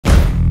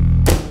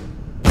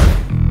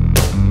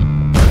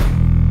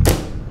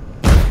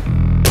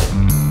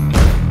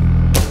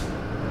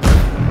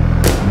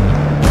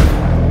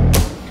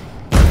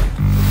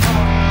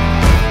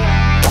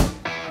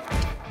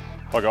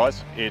Hi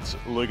guys, it's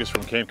Lucas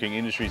from Camp King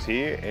Industries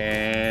here,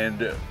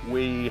 and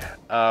we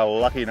are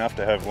lucky enough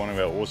to have one of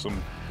our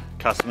awesome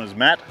customers,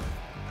 Matt,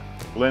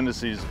 lend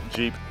us his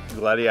Jeep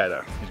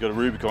Gladiator. He's got a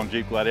Rubicon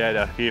Jeep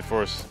Gladiator here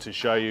for us to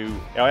show you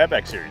our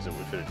Outback series that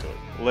we fitted to it.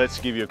 Let's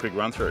give you a quick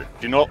run through.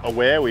 If you're not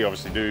aware, we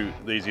obviously do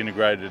these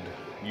integrated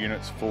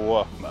units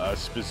for a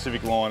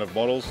specific line of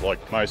models,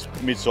 like most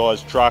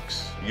mid-sized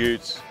trucks,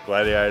 utes,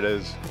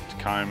 Gladiators,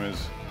 Tacomas,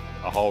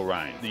 a whole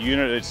range. The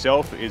unit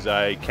itself is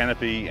a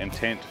canopy and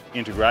tent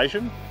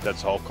integration.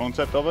 That's the whole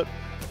concept of it.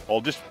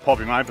 I'll just pop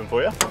him open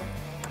for you.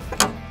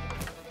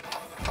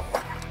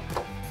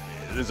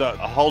 There's a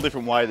whole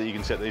different way that you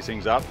can set these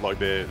things up. Like,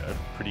 they're a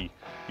pretty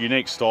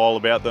unique style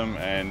about them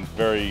and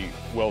very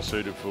well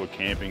suited for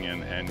camping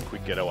and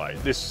quick getaway.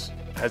 This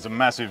has a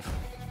massive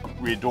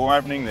rear door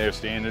opening. They're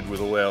standard with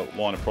all our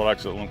line of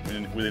products that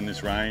within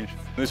this range.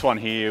 This one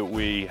here,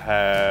 we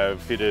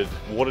have fitted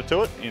water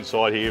to it.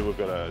 Inside here, we've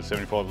got a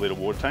 75-litre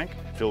water tank.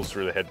 Fills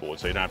through the headboard,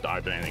 so you don't have to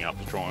open anything up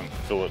to try and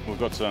fill it. We've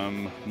got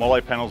some mole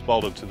panels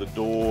bolted to the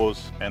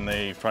doors and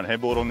the front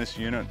headboard on this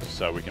unit,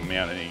 so we can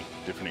mount any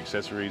different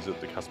accessories that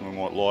the customer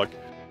might like.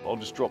 I'll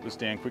just drop this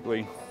down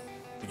quickly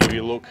to give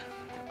you a look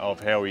of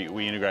how we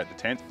integrate the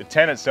tent. The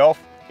tent itself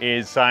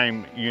is the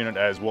same unit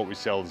as what we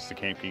sell as the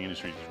Camp King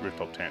Industries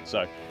rooftop tent.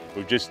 So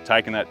we've just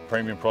taken that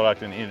premium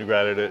product and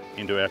integrated it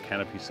into our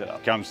canopy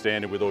setup. Comes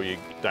standard with all your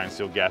stainless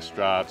steel gas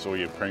struts, all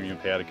your premium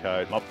powder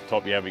coat. Up the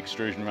top you have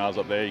extrusion rails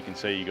up there. You can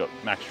see you've got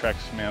max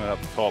tracks mounted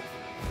up the top,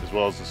 as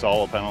well as the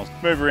solar panels.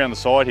 Move around the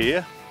side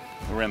here,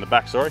 around the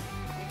back, sorry.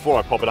 Before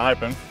I pop it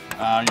open,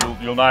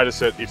 you'll notice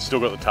that it's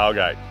still got the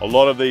tailgate. A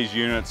lot of these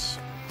units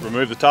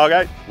remove the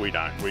tailgate. We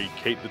don't. We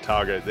keep the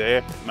tailgate there.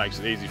 It makes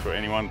it easy for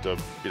anyone to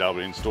be able to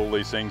install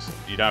these things.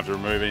 You don't have to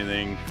remove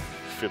anything,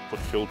 put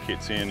fill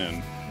kits in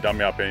and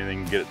dummy up anything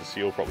and get it to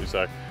seal properly.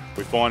 So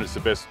we find it's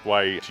the best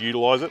way to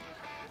utilise it,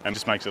 and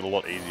just makes it a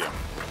lot easier.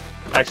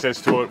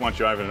 Access to it, once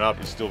you open it up,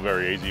 is still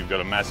very easy. You've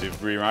got a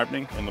massive rear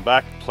opening on the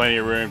back, plenty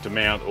of room to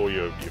mount all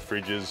your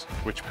fridges,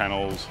 switch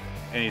panels,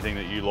 anything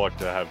that you like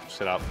to have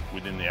set up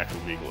within the actual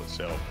vehicle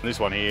itself. This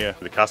one here,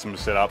 the customer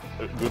set up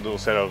a good little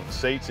set of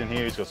seats in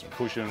here. It's got some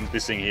cushions.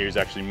 This thing here is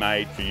actually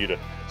made for you to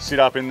sit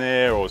up in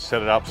there or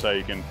set it up so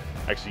you can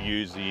actually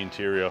use the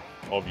interior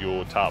of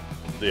your tub.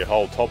 The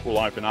whole top will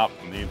open up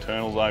and the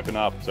internals open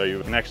up, so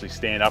you can actually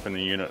stand up in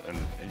the unit and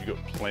you've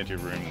got plenty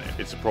of room there.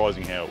 It's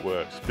surprising how it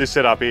works. This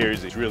setup here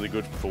is really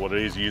good for what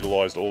it is. You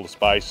utilised all the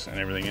space and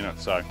everything in it,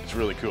 so it's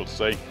really cool to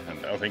see,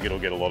 and I think it'll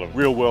get a lot of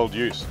real world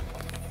use.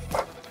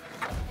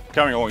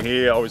 Coming along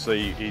here,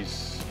 obviously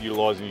he's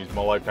utilising his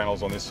mole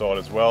panels on this side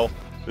as well.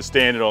 The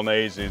standard on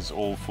these is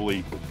all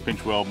fully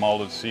pinch weld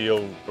molded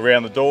seal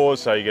around the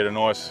doors, so you get a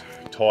nice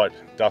tight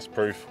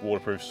dust-proof,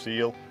 waterproof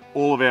seal.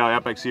 All of our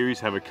Outback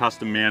series have a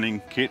custom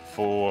mounting kit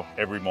for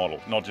every model,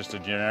 not just a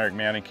generic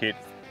mounting kit.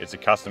 It's a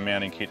custom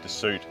mounting kit to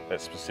suit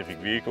that specific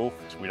vehicle.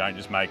 So we don't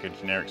just make a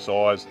generic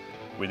size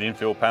with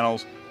infill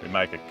panels, we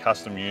make a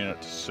custom unit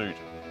to suit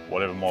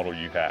whatever model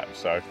you have.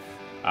 So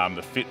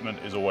the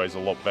fitment is always a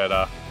lot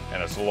better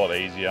and it's a lot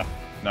easier.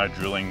 No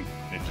drilling,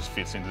 it just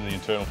fits into the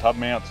internal tub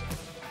mounts.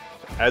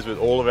 As with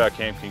all of our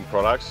Camp King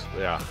products,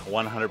 they are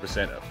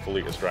 100%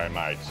 fully Australian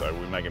made. So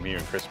we make them here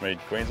in Crestmead,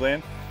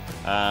 Queensland.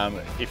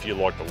 If you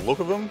like the look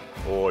of them,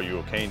 or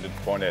you're keen to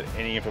find out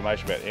any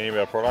information about any of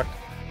our product,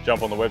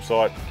 jump on the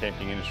website,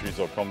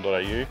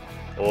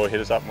 campkingindustries.com.au, or hit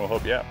us up and we'll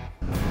help you out.